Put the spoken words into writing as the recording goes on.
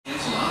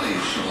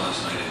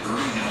last night in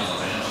Birmingham,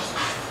 Alabama.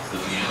 The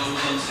piano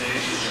was on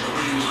stage,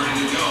 everybody was ready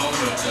to go,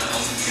 but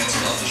Elton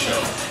canceled out the show.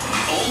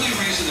 The only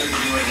reason they're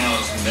doing right now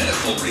is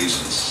medical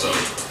reasons, so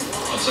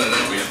outside of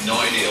that, we have no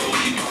idea.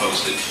 We'll keep you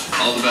posted.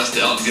 All the best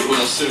to Elton. Get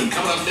well soon.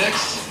 Coming up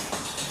next,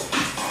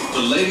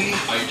 the lady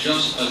I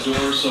just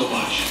adore so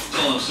much. That's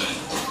all I'm saying.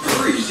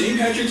 Hurry, St.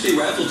 Patrick's Day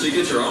raffle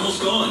tickets are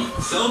almost gone.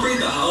 Celebrate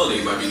the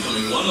holiday by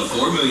becoming one of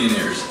 4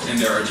 millionaires. And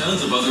there are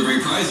tons of other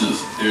great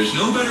prizes. There's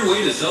no better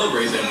way to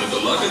celebrate than with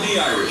the luck of the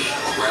Irish.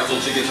 Raffle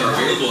tickets are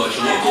available at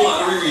your local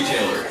lottery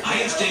retailer.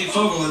 Hi, it's Dave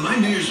Fogel, and my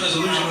New Year's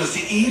resolution was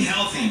to eat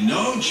healthy,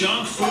 no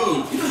junk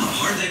food. You know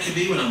how hard that can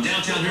be when I'm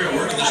downtown here at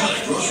work and there's not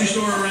a grocery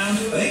store around?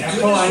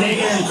 That's all I need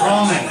to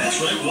tell me. That's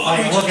right.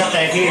 I can look up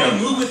that here.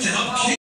 Movement to help kids.